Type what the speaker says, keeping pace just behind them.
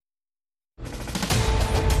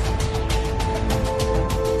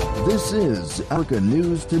This is Africa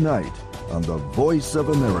News Tonight on the Voice of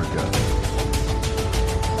America.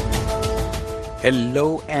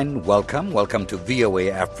 Hello and welcome. Welcome to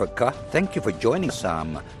VOA Africa. Thank you for joining us.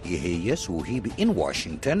 I'm Iheyes Wuhibi in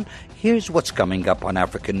Washington. Here's what's coming up on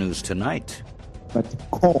Africa News Tonight. But the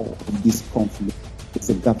core of this conflict is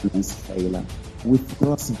a governance failure with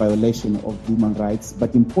gross violation of human rights,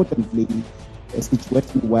 but importantly, a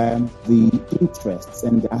situation where the interests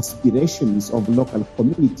and the aspirations of local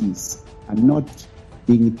communities are not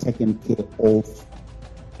being taken care of.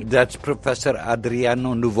 That's Professor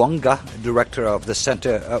Adriano Nuvonga, Director of the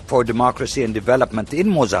Center for Democracy and Development in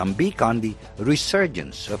Mozambique, on the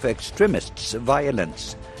resurgence of extremists'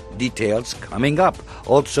 violence. Details coming up.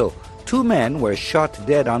 Also, 2 men were shot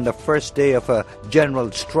dead on the first day of a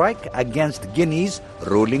general strike against Guinea's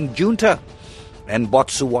ruling junta. And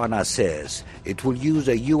Botswana says it will use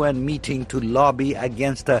a UN meeting to lobby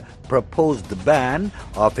against a proposed ban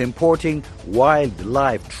of importing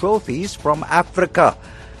wildlife trophies from Africa.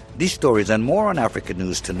 These stories and more on Africa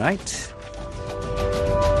News Tonight.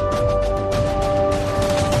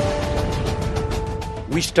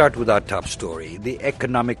 We start with our top story. The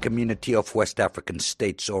Economic Community of West African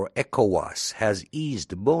States, or ECOWAS, has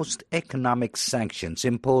eased most economic sanctions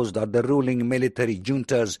imposed on the ruling military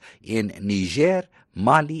juntas in Niger,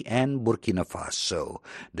 Mali, and Burkina-Faso.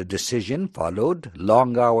 The decision followed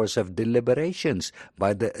long hours of deliberations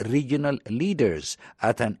by the regional leaders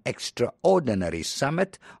at an extraordinary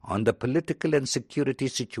summit on the political and security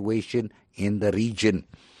situation in the region.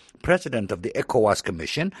 President of the ECOWAS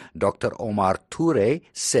Commission, Dr. Omar Toure,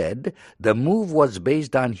 said the move was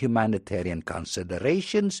based on humanitarian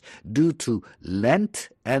considerations due to Lent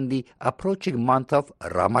and the approaching month of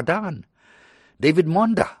Ramadan. David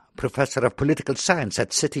Monda, Professor of Political Science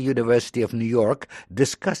at City University of New York,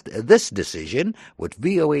 discussed this decision with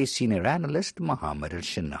VOA senior analyst Mohammed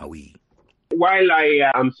El-Shinawi. While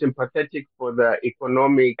I am sympathetic for the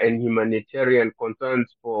economic and humanitarian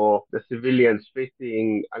concerns for the civilians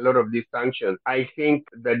facing a lot of these sanctions, I think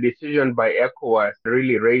the decision by ECOWAS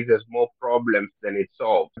really raises more problems than it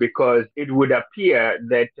solves, because it would appear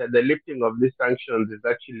that the lifting of these sanctions is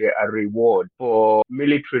actually a reward for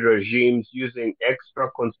military regimes using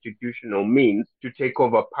extra constitutional means to take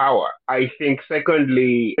over power. I think,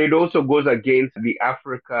 secondly, it also goes against the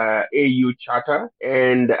Africa-AU Charter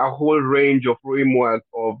and a whole range of framework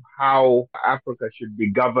of how Africa should be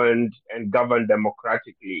governed and governed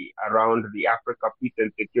democratically around the Africa peace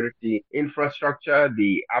and security infrastructure,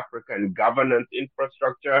 the African governance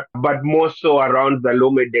infrastructure, but more so around the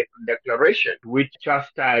Lomé Declaration, which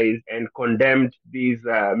chastised and condemned these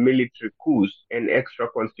military coups and extra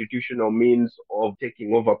constitutional means of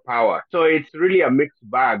taking over power. So it's really a mixed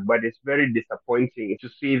bag, but it's very disappointing to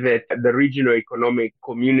see that the Regional Economic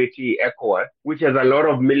Community, ECOWAS, which has a lot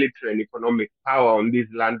of military and economic power on these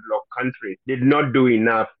landlocked countries, did not do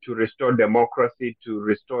enough to restore democracy, to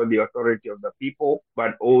restore the authority of the people,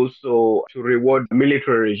 but also to reward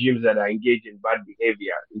military regimes that are engaged in bad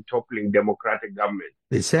behavior in toppling democratic government.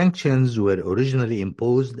 The sanctions were originally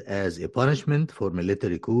imposed as a punishment for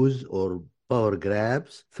military coups or power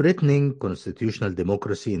grabs, threatening constitutional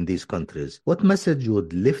democracy in these countries. What message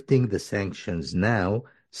would lifting the sanctions now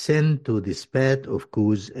send to the spat of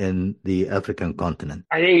coups in the African continent?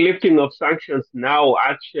 I think lifting of sanctions now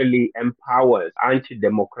actually empowers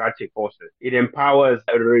anti-democratic forces. It empowers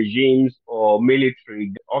regimes or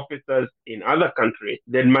military officers in other countries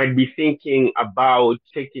that might be thinking about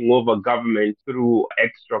taking over government through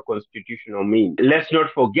extra constitutional means. Let's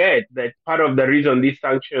not forget that part of the reason these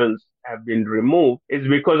sanctions have been removed is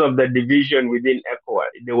because of the division within ECOWAS.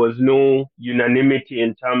 There was no unanimity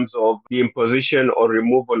in terms of the imposition or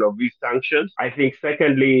removal of these sanctions. I think,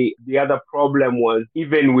 secondly, the other problem was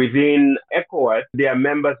even within ECOWAS, there are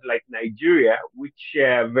members like Nigeria, which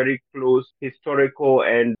share very close historical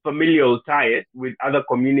and familial ties with other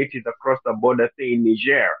communities across the border, say in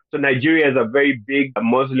Niger. So Nigeria is a very big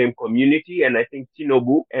Muslim community, and I think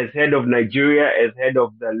Tinubu, as head of Nigeria, as head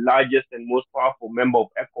of the largest and most powerful member of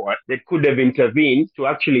ECOWAS, that could have intervened to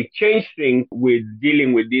actually change things with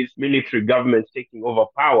dealing with these military governments taking over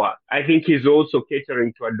power. I think he's also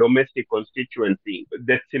catering to a domestic constituency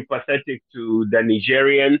that's sympathetic to the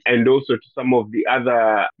Nigerians and also to some of the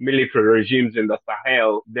other military regimes in the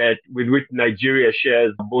Sahel that with which Nigeria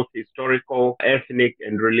shares both historical, ethnic,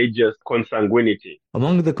 and religious consanguinity.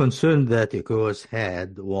 Among the concerns that ECOWAS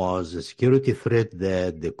had was a security threat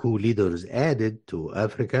that the coup leaders added to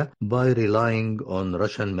Africa by relying on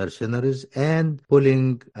Russian mercenaries mercenaries and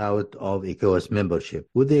pulling out of ECOWAS membership.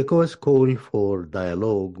 Would the ECOWAS call for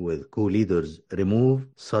dialogue with co-leaders remove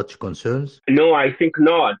such concerns? No, I think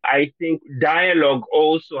not. I think dialogue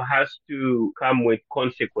also has to come with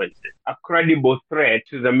consequences. A credible threat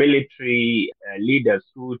to the military leaders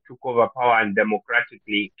who took over power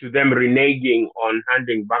democratically, to them reneging on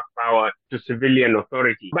handing back power to civilian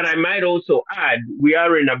authority. But I might also add, we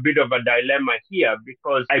are in a bit of a dilemma here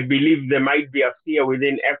because I believe there might be a fear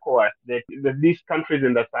within ECOWAS that these countries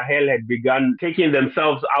in the Sahel had begun taking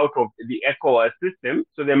themselves out of the ECOWAS system.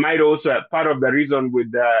 So they might also, part of the reason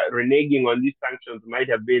with the reneging on these sanctions might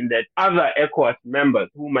have been that other ECOWAS members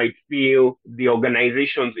who might feel the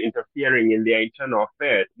organizations interfering in their internal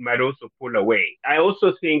affairs might also pull away. I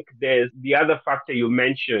also think there's the other factor you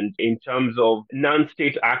mentioned in terms of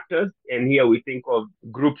non-state actors. And here we think of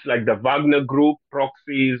groups like the Wagner Group,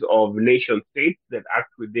 proxies of nation states that act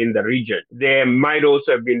within the region. There might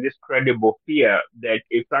also have been this credible fear that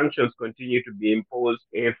if sanctions continue to be imposed,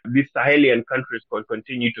 if these Sahelian countries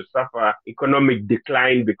continue to suffer economic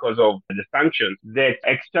decline because of the sanctions, that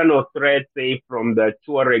external threats, say from the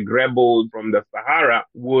Tuareg rebels from the Sahara,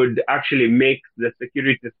 would actually make the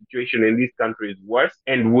security situation in these countries worse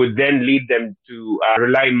and would then lead them to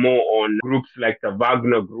rely more on groups like the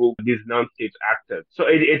Wagner Group, these non-state actors. So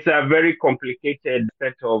it's a very complicated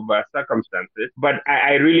set of circumstances. But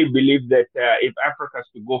I really believe that if Africa is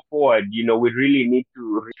to go forward, we really need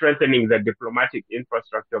to strengthening the diplomatic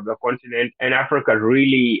infrastructure of the continent, and Africa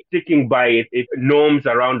really sticking by its norms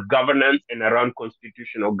around governance and around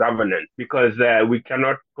constitutional governance, because we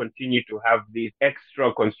cannot continue to have these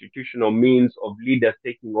extra constitutional means of leaders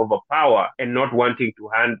taking over power and not wanting to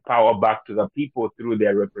hand power back to the people through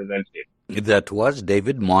their representatives. That was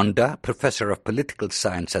David Monda, Professor of Political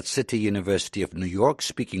Science at City University of New York,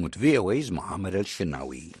 speaking with VOA's Mohammed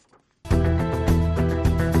El-Shinawi.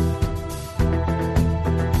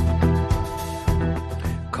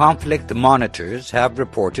 Conflict monitors have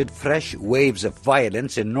reported fresh waves of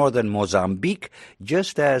violence in northern Mozambique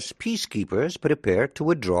just as peacekeepers prepare to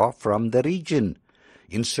withdraw from the region.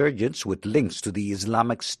 Insurgents with links to the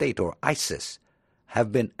Islamic State or ISIS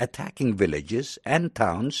have been attacking villages and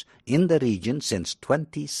towns in the region since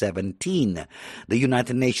 2017. The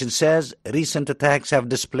United Nations says recent attacks have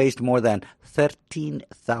displaced more than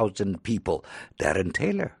 13,000 people. Darren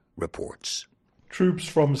Taylor reports. Troops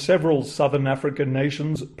from several southern African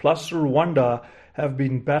nations, plus Rwanda, have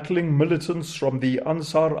been battling militants from the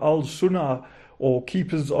Ansar al-Sunnah, or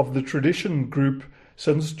Keepers of the Tradition group,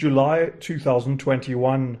 since July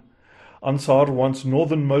 2021. Ansar wants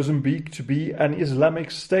northern Mozambique to be an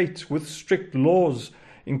Islamic state with strict laws,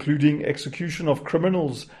 including execution of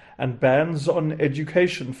criminals and bans on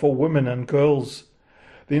education for women and girls.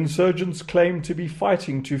 The insurgents claim to be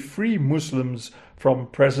fighting to free Muslims from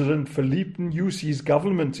President Filipe Nyusi's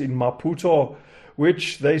government in Maputo,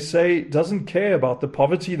 which they say doesn't care about the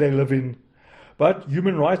poverty they live in. But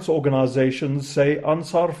human rights organizations say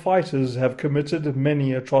Ansar fighters have committed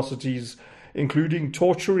many atrocities, including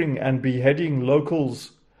torturing and beheading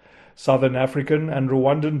locals. Southern African and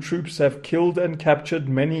Rwandan troops have killed and captured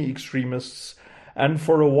many extremists, and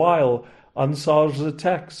for a while Ansar's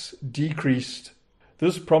attacks decreased.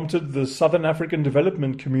 This prompted the Southern African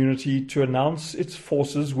Development Community to announce its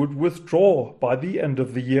forces would withdraw by the end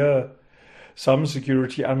of the year. Some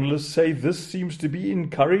security analysts say this seems to be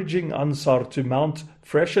encouraging Ansar to mount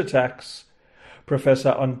fresh attacks.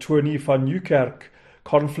 Professor Antoni van Niekerk,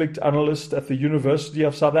 conflict analyst at the University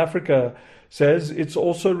of South Africa, says it's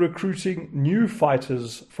also recruiting new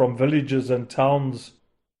fighters from villages and towns.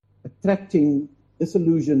 Attracting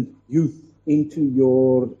disillusioned youth into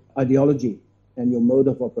your ideology and your mode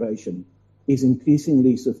of operation is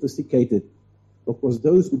increasingly sophisticated, because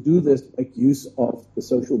those who do this make use of the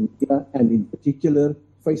social media, and in particular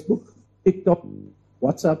Facebook, TikTok,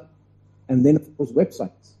 WhatsApp, and then of course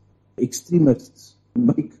websites. Extremists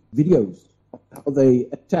make videos of how they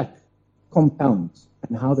attack compounds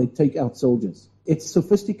and how they take out soldiers. It's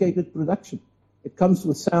sophisticated production. It comes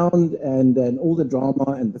with sound and all the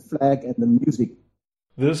drama and the flag and the music.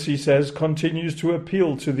 This, he says, continues to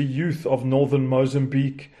appeal to the youth of northern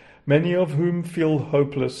Mozambique, many of whom feel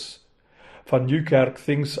hopeless. Van Niekerk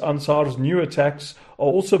thinks Ansar's new attacks are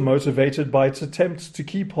also motivated by its attempts to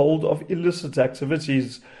keep hold of illicit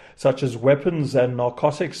activities, such as weapons and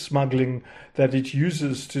narcotics smuggling, that it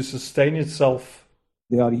uses to sustain itself.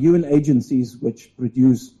 There are UN agencies which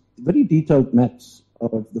produce very detailed maps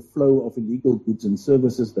of the flow of illegal goods and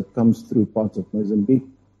services that comes through parts of Mozambique.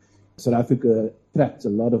 South Africa tracks a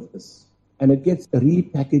lot of this, and it gets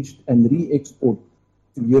repackaged and re-exported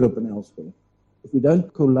to Europe and elsewhere. If we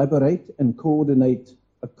don't collaborate and coordinate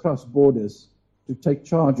across borders to take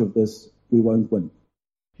charge of this, we won't win.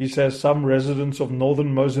 He says some residents of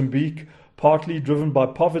northern Mozambique, partly driven by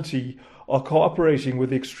poverty, are cooperating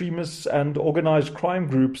with extremists and organized crime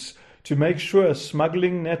groups to make sure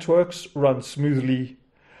smuggling networks run smoothly.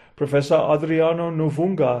 Professor Adriano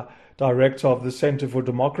Novunga, director of the Center for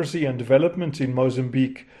Democracy and Development in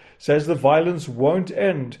Mozambique, says the violence won't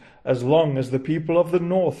end as long as the people of the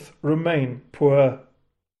north remain poor.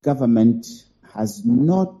 Government has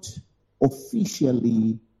not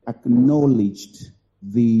officially acknowledged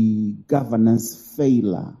the governance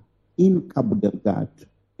failure in Cabo Delgado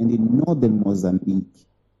and in northern Mozambique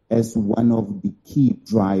as one of the key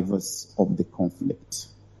drivers of the conflict.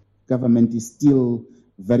 Government is still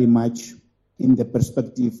very much in the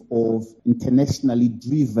perspective of internationally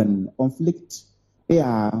driven conflict. There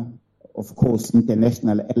are, of course,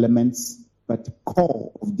 international elements, but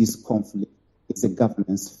core of this conflict is a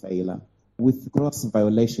governance failure with gross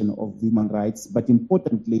violation of human rights, but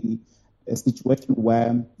importantly, a situation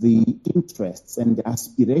where the interests and the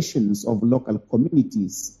aspirations of local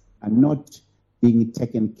communities are not being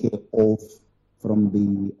taken care of from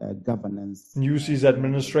the governance. Nyusi's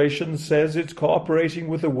administration says it's cooperating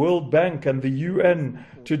with the World Bank and the UN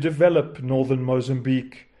to develop northern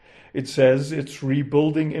Mozambique. It says it's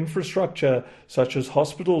rebuilding infrastructure such as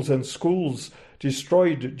hospitals and schools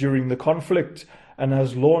destroyed during the conflict and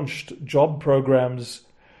has launched job programs.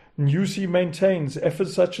 Nyusi maintains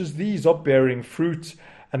efforts such as these are bearing fruit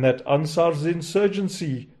and that Ansar's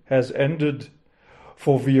insurgency has ended.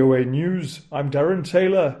 For VOA News, I'm Darren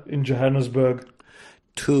Taylor in Johannesburg.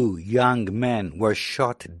 2 young men were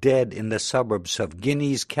shot dead in the suburbs of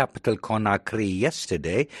Guinea's capital Conakry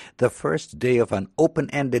yesterday, the first day of an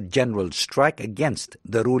open-ended general strike against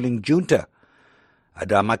the ruling junta.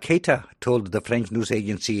 Adama Keita told the French news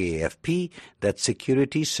agency AFP that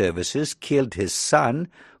security services killed his son,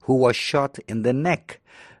 who was shot in the neck.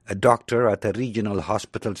 A doctor at a regional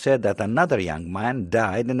hospital said that another young man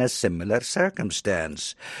died in a similar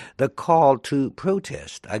circumstance. The call to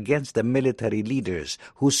protest against the military leaders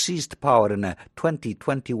who seized power in a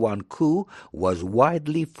 2021 coup was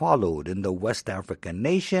widely followed in the West African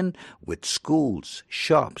nation, with schools,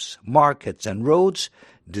 shops, markets and roads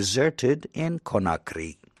deserted in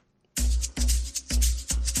Conakry.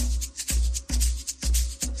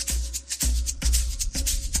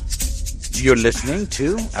 You're listening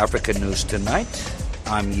to Africa News Tonight.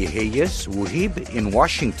 I'm Yeheyes Wuhib in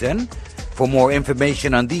Washington. For more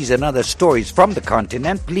information on these and other stories from the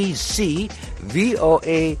continent, please see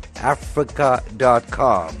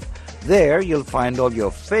voaafrica.com. There you'll find all your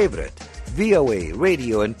favorite VOA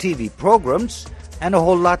radio and TV programs and a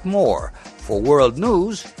whole lot more. For world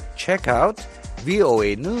news, check out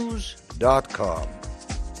voanews.com.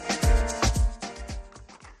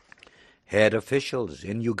 Head officials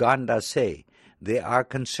in Uganda say they are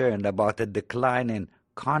concerned about the decline in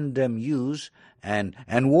condom use and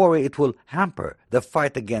worry it will hamper the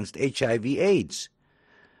fight against HIV/AIDS.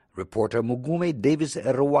 Reporter Mugume Davis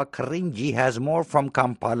Erwa-Karinji has more from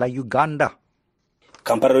Kampala, Uganda.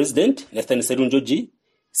 Kampala resident Nathan Serunjoji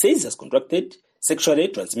says he has contracted sexually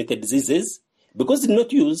transmitted diseases because he did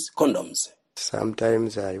not use condoms.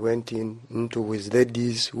 Sometimes I went into with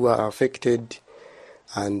ladies who are affected,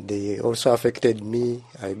 and they also affected me.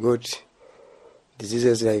 I got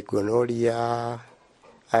diseases like gonorrhea.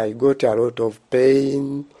 I got a lot of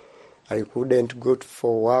pain. I couldn't go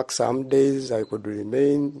for work some days. I could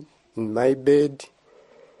remain in my bed,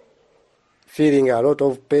 feeling a lot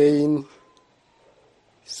of pain.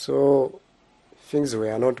 So things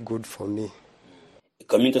were not good for me. A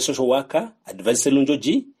community social worker advised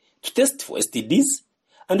Selunjoji to test for STDs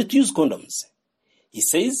and to use condoms. He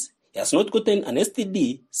says he has not gotten an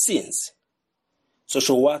STD since.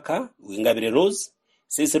 Social worker Wingabire Rose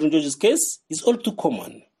says Serunjoji's case is all too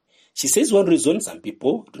common. She says one reason some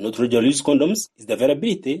people do not regularly use condoms is the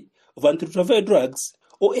availability of antiretroviral drugs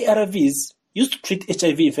or ARVs used to treat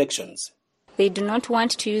HIV infections. They do not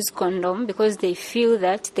want to use condom because they feel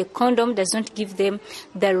that the condom does not give them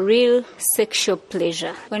the real sexual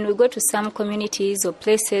pleasure. When we go to some communities or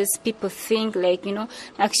places, people think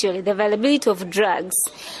actually the availability of drugs,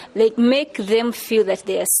 make them feel that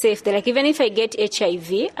they are safe. They're like, even if I get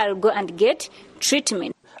HIV, I'll go and get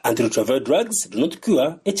treatment. Antiretroviral drugs do not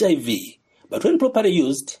cure HIV, but when properly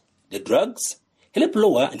used, the drugs help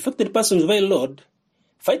lower infected person's viral load,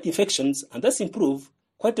 fight infections, and thus improve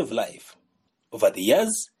quality of life. Over the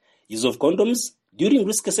years, use of condoms during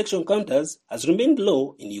risky sexual encounters has remained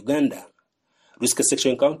low in Uganda. Risky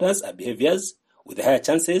sexual encounters are behaviors with higher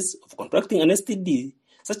chances of contracting an STD,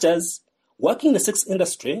 such as working in the sex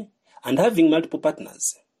industry and having multiple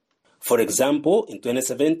partners. For example, in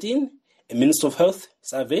 2017, a Ministry of Health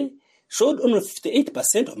survey showed only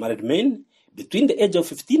 58% of married men between the age of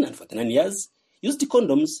 15 and 49 years used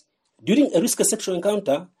condoms during a risky sexual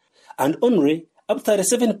encounter, and only up to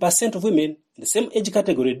 37% of women in the same age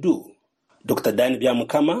category do. Dr. Dan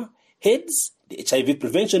Byamukama heads the HIV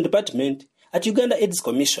Prevention Department at Uganda AIDS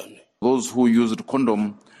Commission. Those who used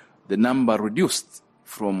condom, the number reduced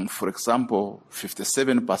from, for example,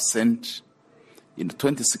 57% in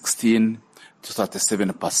 2016 to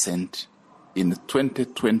 37% in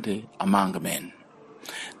 2020 among men.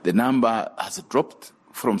 The number has dropped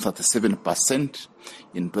from 37%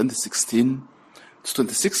 in 2016 to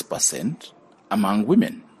 26% among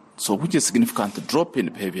women. So which is a significant drop in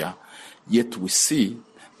behavior, yet we see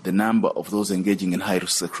the number of those engaging in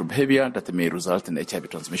high-risk sexual behavior that may result in HIV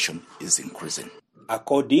transmission is increasing.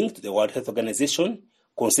 According to the World Health Organization,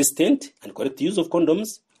 consistent and correct use of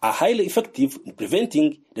condoms are highly effective in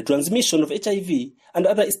preventing the transmission of HIV and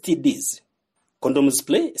other STDs. Condoms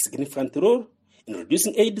play a significant role in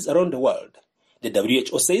reducing AIDS around the world. The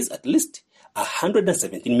WHO says at least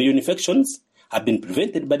 117 million infections have been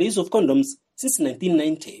prevented by the use of condoms since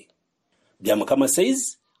 1990. Byamukama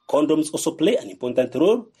says condoms also play an important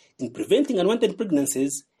role in preventing unwanted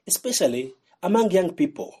pregnancies, especially among young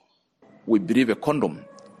people. We believe a condom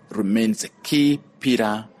remains a key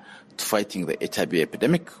pillar to fighting the HIV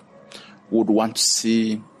epidemic. We would want to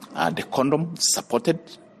see the condom supported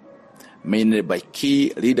mainly by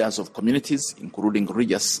key leaders of communities, including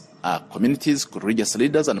religious communities, religious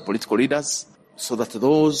leaders and political leaders, so that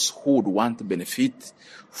those who would want to benefit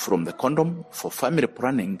from the condom for family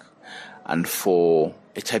planning and for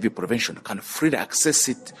HIV prevention can freely access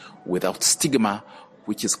it without stigma,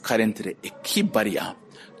 which is currently a key barrier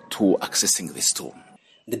to accessing this tool.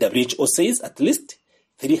 The WHO says at least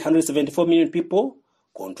 374 million people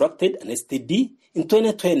contracted an STD in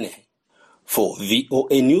 2020. For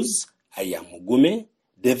VOA News, I am Mugume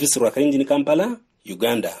Davis Rwakarinji in Kampala,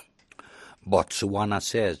 Uganda. Botswana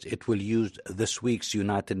says it will use this week's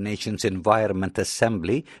United Nations Environment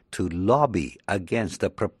Assembly to lobby against a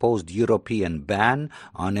proposed European ban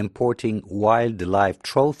on importing wildlife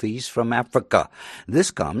trophies from Africa. This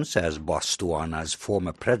comes as Botswana's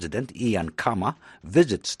former president, Ian Khama,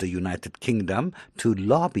 visits the United Kingdom to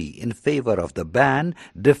lobby in favor of the ban,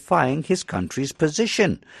 defying his country's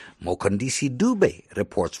position. Mokondisi Dube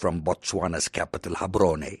reports from Botswana's capital,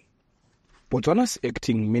 Gaborone. Botswana's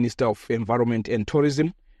acting Minister of Environment and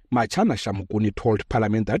Tourism, Machana Shamuguni, told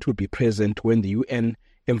Parliament that will be present when the UN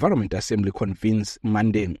Environment Assembly convenes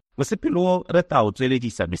Monday. He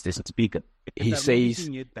says,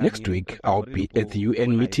 next week I'll be at the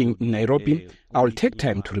UN meeting in Nairobi. I'll take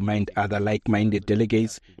time to remind other like-minded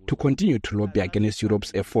delegates to continue to lobby against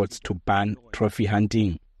Europe's efforts to ban trophy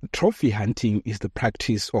hunting. Trophy hunting is the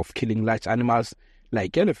practice of killing large animals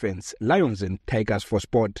like elephants, lions and tigers for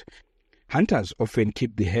sport. Hunters often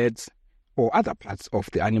keep the heads or other parts of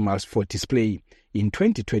the animals for display. In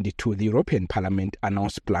 2022, the European Parliament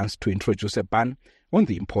announced plans to introduce a ban on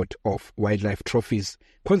the import of wildlife trophies.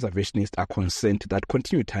 Conservationists are concerned that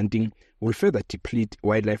continued hunting will further deplete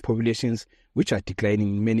wildlife populations, which are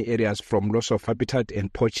declining in many areas from loss of habitat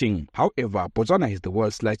and poaching. However, Botswana is the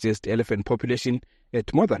world's largest elephant population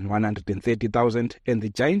at more than 130,000, and the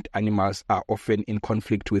giant animals are often in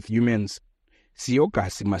conflict with humans.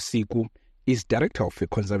 Siogasi Masiku is director of a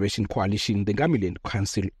conservation coalition, the Gamilian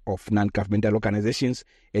Council of Non-Governmental Organizations,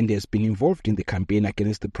 and has been involved in the campaign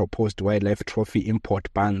against the proposed wildlife trophy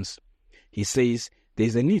import bans. He says there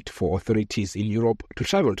is a need for authorities in Europe to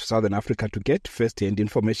travel to Southern Africa to get first-hand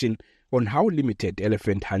information on how limited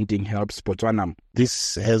elephant hunting helps Botswana.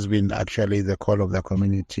 This has been actually the call of the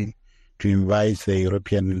community to invite the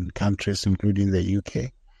European countries, including the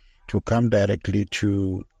UK, to come directly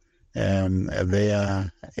to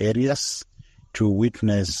their areas to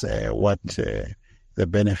witness what the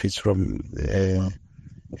benefits from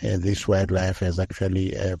this wildlife has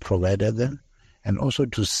actually provided them, and also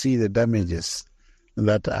to see the damages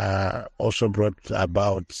that are also brought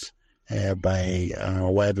about by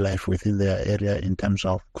wildlife within their area in terms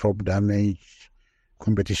of crop damage,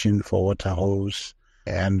 competition for water holes,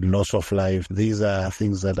 and loss of life. These are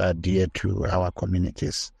things that are dear to our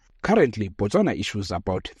communities. Currently, Botswana issues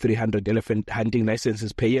about 300 elephant hunting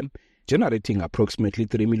licenses per year, generating approximately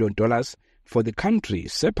 $3 million for the country,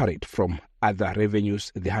 separate from other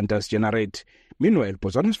revenues the hunters generate. Meanwhile,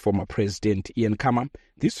 Botswana's former president, Ian Khama,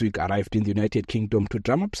 this week arrived in the United Kingdom to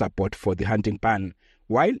drum up support for the hunting ban.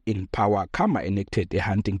 While in power, Khama enacted a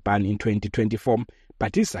hunting ban in 2024,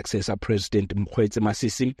 but his successor, President Mokgweetsi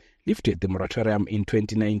Masisi, lifted the moratorium in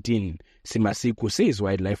 2019. Simasiku says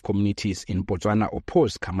wildlife communities in Botswana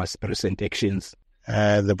oppose Khama's recent actions.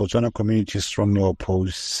 The Botswana community strongly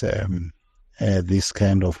oppose this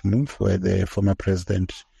kind of move, where the former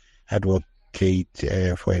president advocate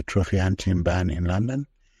for a trophy hunting ban in London.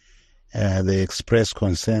 They express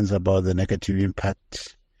concerns about the negative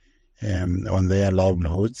impact on their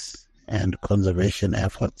livelihoods and conservation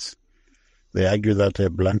efforts. They argue that a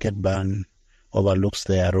blanket ban overlooks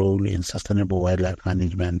their role in sustainable wildlife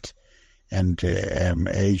management and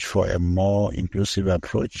urge for a more inclusive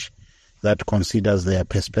approach that considers their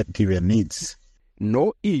perspective and needs.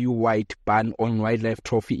 No EU-wide ban on wildlife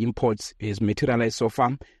trophy imports has materialized so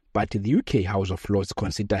far, but the UK House of Lords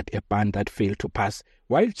considered a ban that failed to pass,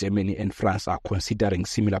 while Germany and France are considering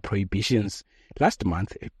similar prohibitions. Last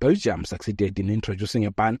month, Belgium succeeded in introducing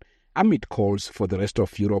a ban amid calls for the rest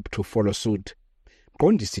of Europe to follow suit.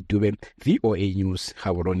 Kondisi Dube, VOA News,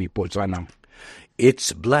 Gaborone, Botswana.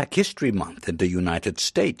 It's Black History Month in the United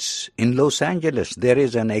States. In Los Angeles, there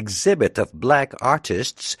is an exhibit of black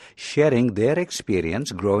artists sharing their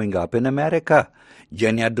experience growing up in America.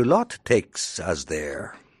 Jenya Dulot takes us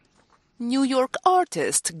there. New York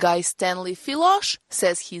artist Guy Stanley Philoche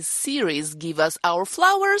says his series Give Us Our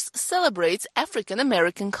Flowers celebrates African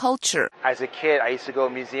American culture. As a kid, I used to go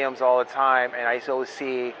to museums all the time, and I used to always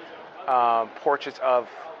see portraits of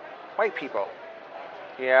white people,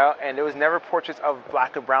 you know, and there was never portraits of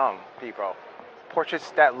black and brown people,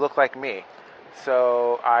 portraits that look like me.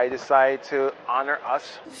 So I decided to honor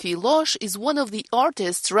us. Philoche is one of the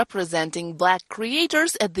artists representing black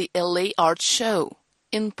creators at the LA Art Show.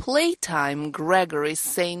 In Playtime, Gregory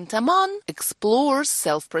Saint-Amand explores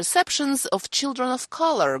self-perceptions of children of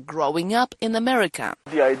color growing up in America.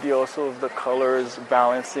 The idea also of the colors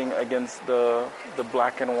balancing against the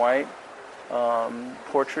black and white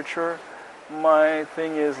portraiture. My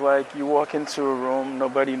thing is, like, you walk into a room,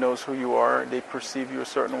 nobody knows who you are, they perceive you a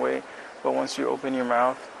certain way, but once you open your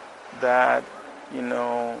mouth, that, you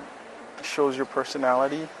know, shows your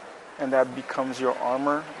personality, and that becomes your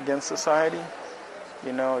armor against society.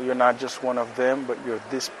 You know, you're not just one of them, but you're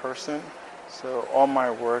this person. So all my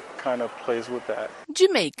work kind of plays with that.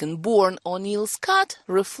 Jamaican-born O'Neill Scott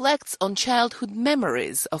reflects on childhood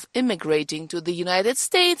memories of immigrating to the United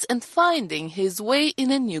States and finding his way in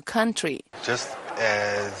a new country. Just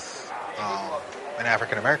as an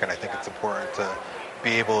African American, I think it's important to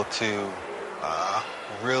be able to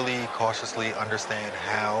really cautiously understand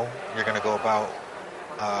how you're going to go about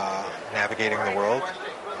navigating the world.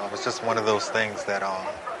 It's just one of those things that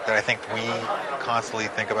I think we constantly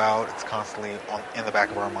think about. It's constantly in the back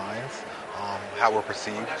of our minds, how we're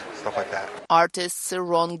perceived, stuff like that. Artist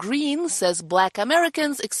Ron Green says black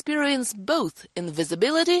Americans experience both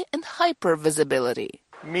invisibility and hypervisibility.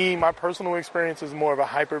 Me, my personal experience is more of a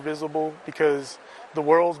hypervisible because the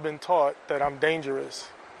world's been taught that I'm dangerous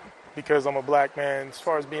because I'm a black man. As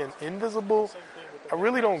far as being invisible, I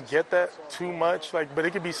really don't get that too much. But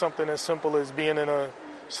it could be something as simple as being in a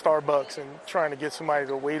Starbucks and trying to get somebody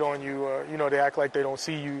to wait on you, they act like they don't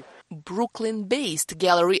see you. Brooklyn-based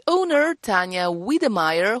gallery owner Tanya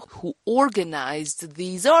Wiedemeyer, who organized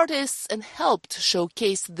these artists and helped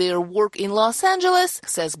showcase their work in Los Angeles,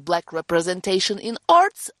 says black representation in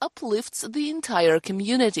arts uplifts the entire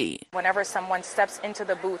community. Whenever someone steps into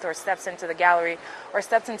the booth or steps into the gallery or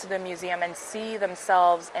steps into the museum and see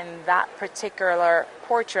themselves in that particular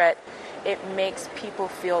portrait, it makes people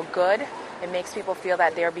feel good. It makes people feel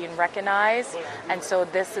that they're being recognized. And so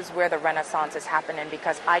this is where the renaissance is happening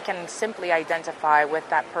because I can simply identify with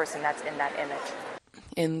that person that's in that image.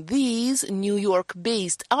 And these New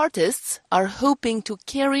York-based artists are hoping to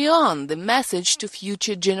carry on the message to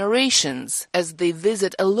future generations as they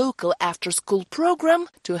visit a local after-school program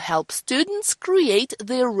to help students create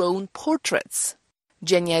their own portraits.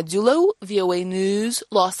 Jenya Dulot, VOA News,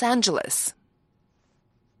 Los Angeles.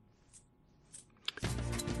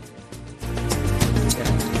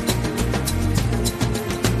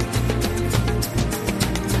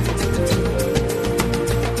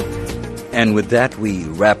 And with that, we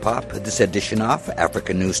wrap up this edition of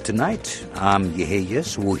Africa News Tonight. I'm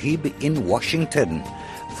Yeheyes Wuhib in Washington.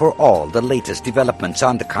 For all the latest developments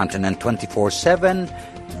on the continent 24/7,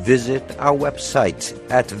 visit our website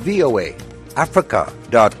at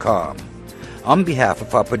voaafrica.com. On behalf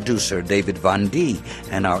of our producer, David Van D,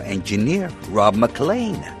 and our engineer, Rob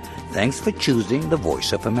McLean, thanks for choosing the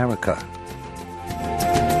Voice of America.